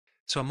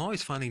So I'm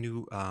always finding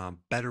new,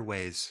 better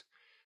ways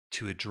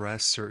to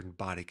address certain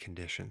body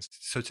conditions.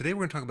 So today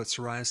we're going to talk about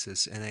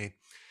psoriasis and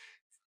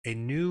a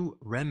new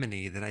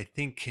remedy that I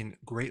think can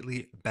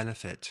greatly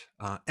benefit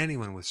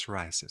anyone with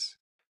psoriasis.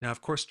 Now,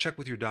 of course, check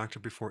with your doctor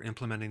before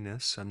implementing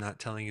this. I'm not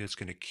telling you it's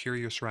going to cure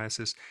your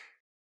psoriasis,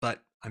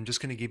 but I'm just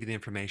going to give you the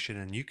information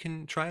and you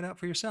can try it out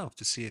for yourself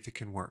to see if it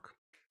can work.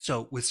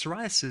 So with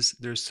psoriasis,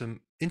 there's some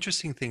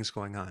interesting things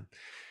going on.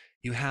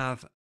 You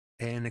have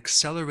an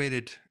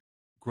accelerated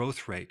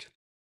growth rate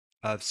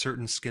of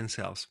certain skin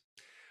cells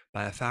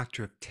by a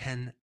factor of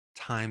 10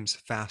 times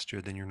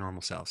faster than your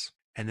normal cells.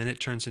 And then it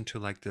turns into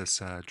like this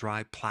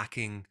dry,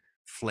 plaquing,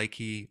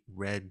 flaky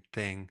red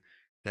thing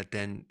that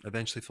then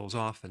eventually falls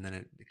off, and then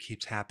it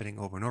keeps happening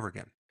over and over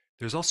again.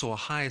 There's also a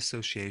high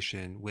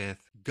association with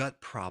gut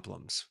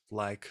problems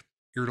like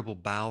irritable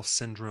bowel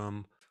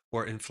syndrome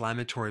or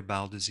inflammatory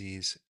bowel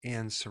disease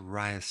and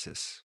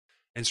psoriasis.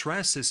 And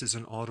psoriasis is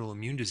an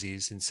autoimmune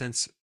disease, and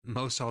since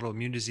most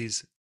autoimmune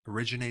disease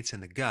originates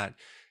in the gut,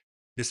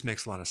 this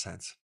makes a lot of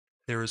sense.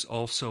 There is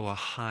also a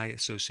high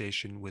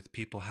association with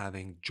people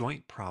having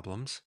joint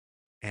problems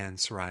and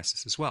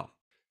psoriasis as well.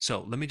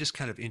 So let me just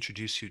kind of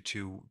introduce you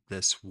to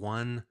this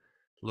one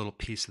little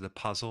piece of the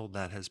puzzle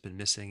that has been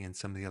missing in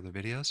some of the other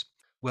videos.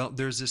 Well,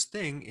 there's this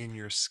thing in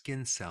your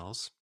skin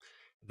cells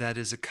that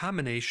is a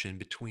combination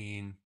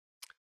between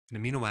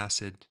an amino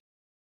acid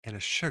and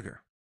a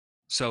sugar.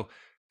 So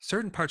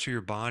certain parts of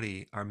your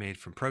body are made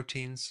from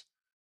proteins,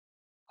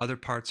 other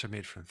parts are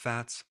made from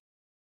fats,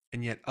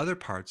 and yet other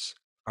parts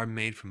are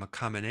made from a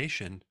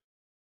combination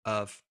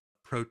of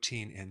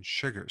protein and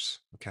sugars.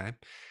 Okay.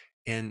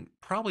 And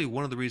probably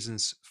one of the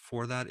reasons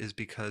for that is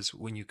because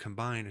when you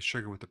combine a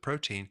sugar with a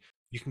protein,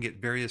 you can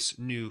get various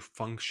new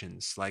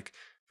functions. Like,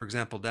 for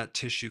example, that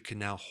tissue can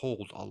now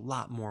hold a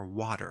lot more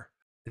water.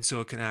 And so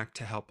it can act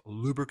to help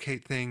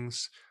lubricate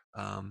things.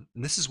 And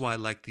this is why,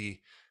 like the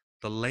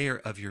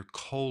layer of your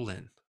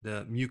colon,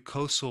 the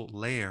mucosal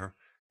layer,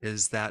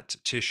 is that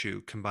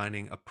tissue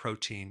combining a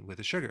protein with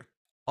a sugar.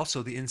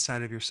 Also, the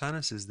inside of your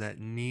sinuses that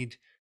need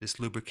this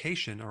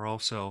lubrication are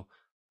also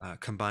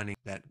combining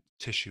that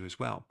tissue as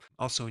well.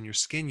 Also, in your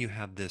skin, you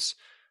have this,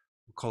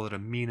 we'll call it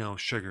amino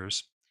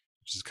sugars,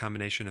 which is a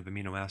combination of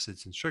amino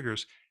acids and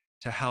sugars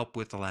to help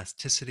with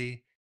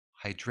elasticity,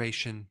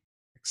 hydration,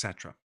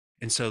 etc.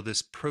 And so,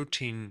 this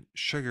protein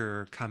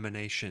sugar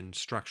combination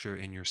structure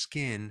in your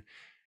skin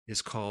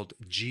is called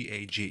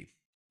GAG.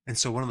 And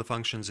so, one of the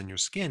functions in your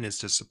skin is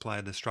to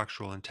supply the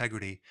structural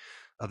integrity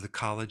of the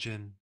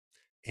collagen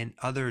and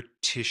other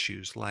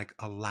tissues like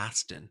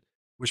elastin,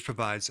 which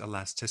provides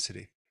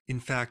elasticity. In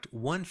fact,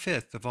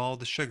 1/5 of all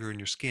the sugar in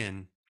your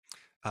skin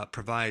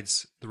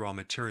provides the raw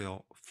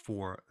material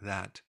for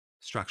that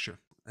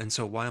structure. And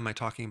so, why am I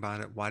talking about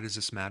it? Why does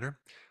this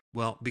matter?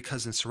 Well,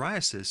 because in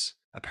psoriasis,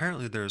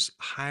 apparently there's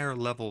higher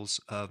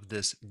levels of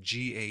this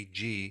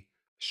GAG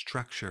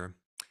structure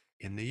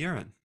in the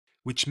urine,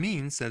 which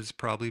means that it's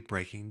probably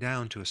breaking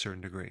down to a certain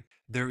degree.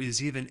 There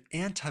is even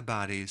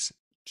antibodies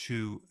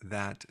to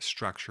that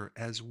structure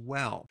as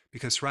well,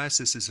 because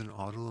psoriasis is an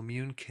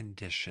autoimmune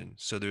condition,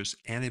 so there's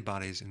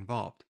antibodies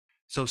involved.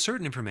 So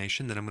certain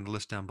information that I'm going to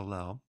list down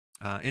below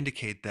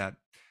indicate that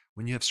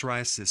when you have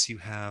psoriasis, you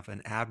have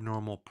an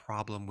abnormal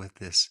problem with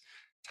this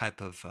type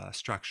of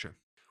structure,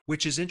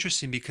 which is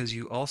interesting because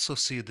you also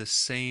see the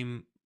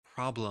same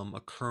problem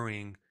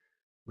occurring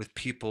with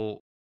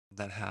people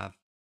that have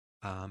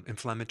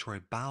inflammatory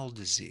bowel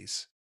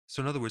disease.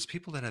 So, in other words,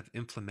 people that have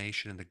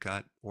inflammation in the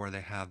gut or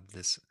they have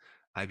this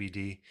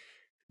IBD,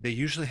 they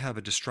usually have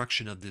a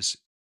destruction of this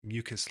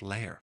mucus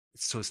layer.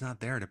 So, it's not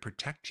there to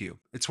protect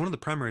you. It's one of the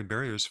primary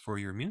barriers for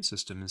your immune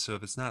system. And so,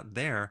 if it's not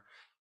there,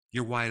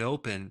 you're wide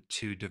open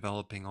to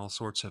developing all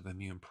sorts of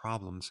immune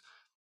problems,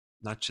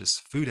 not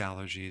just food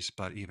allergies,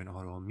 but even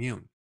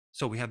autoimmune.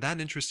 So, we have that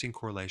interesting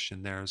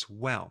correlation there as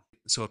well.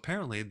 So,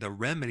 apparently, the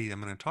remedy I'm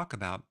going to talk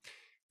about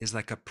is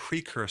like a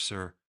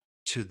precursor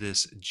to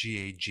this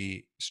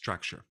GAG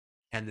structure.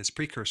 And this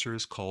precursor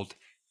is called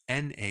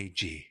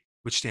NAG,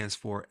 which stands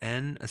for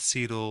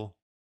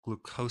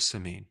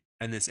N-acetylglucosamine.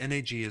 And this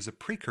NAG is a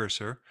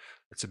precursor,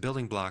 it's a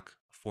building block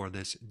for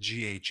this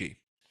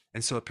GAG.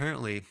 And so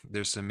apparently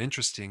there's some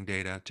interesting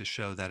data to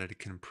show that it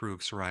can improve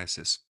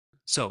psoriasis.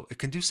 So it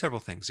can do several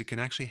things. It can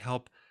actually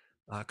help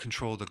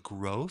control the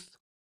growth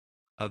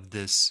of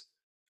this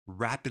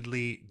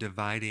rapidly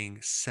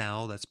dividing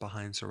cell that's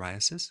behind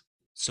psoriasis.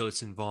 So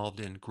it's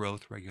involved in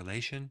growth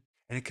regulation.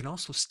 And it can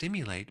also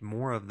stimulate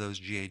more of those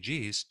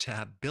GAGs to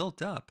have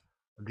built up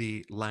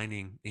the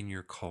lining in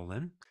your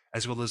colon,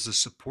 as well as the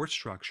support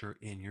structure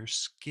in your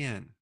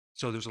skin.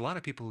 So there's a lot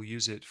of people who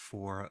use it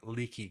for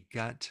leaky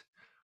gut,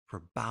 for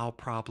bowel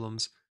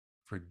problems,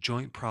 for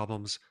joint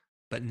problems,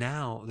 but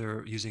now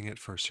they're using it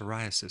for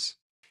psoriasis.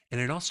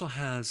 And it also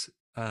has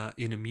an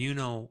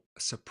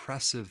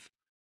immunosuppressive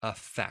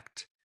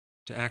effect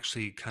to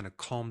actually kind of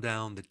calm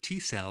down the T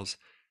cells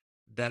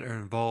that are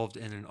involved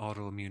in an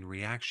autoimmune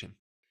reaction.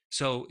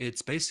 So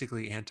it's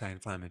basically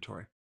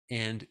anti-inflammatory,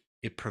 and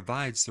it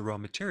provides the raw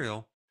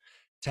material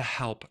to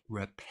help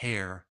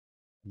repair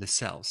the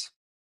cells.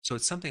 So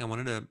it's something I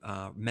wanted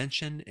to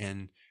mention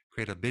and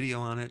create a video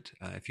on it.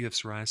 If you have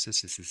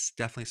psoriasis, this is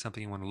definitely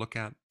something you want to look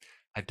at.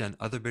 I've done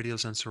other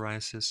videos on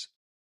psoriasis.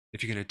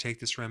 If you're going to take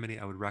this remedy,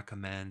 I would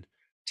recommend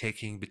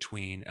taking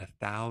between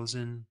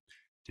 1,000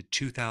 to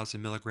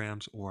 2,000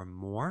 milligrams or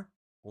more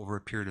over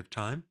a period of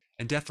time.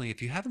 And definitely,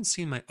 if you haven't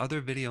seen my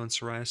other video on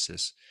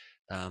psoriasis,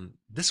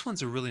 this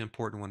one's a really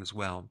important one as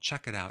well.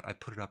 Check it out. I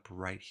put it up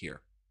right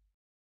here.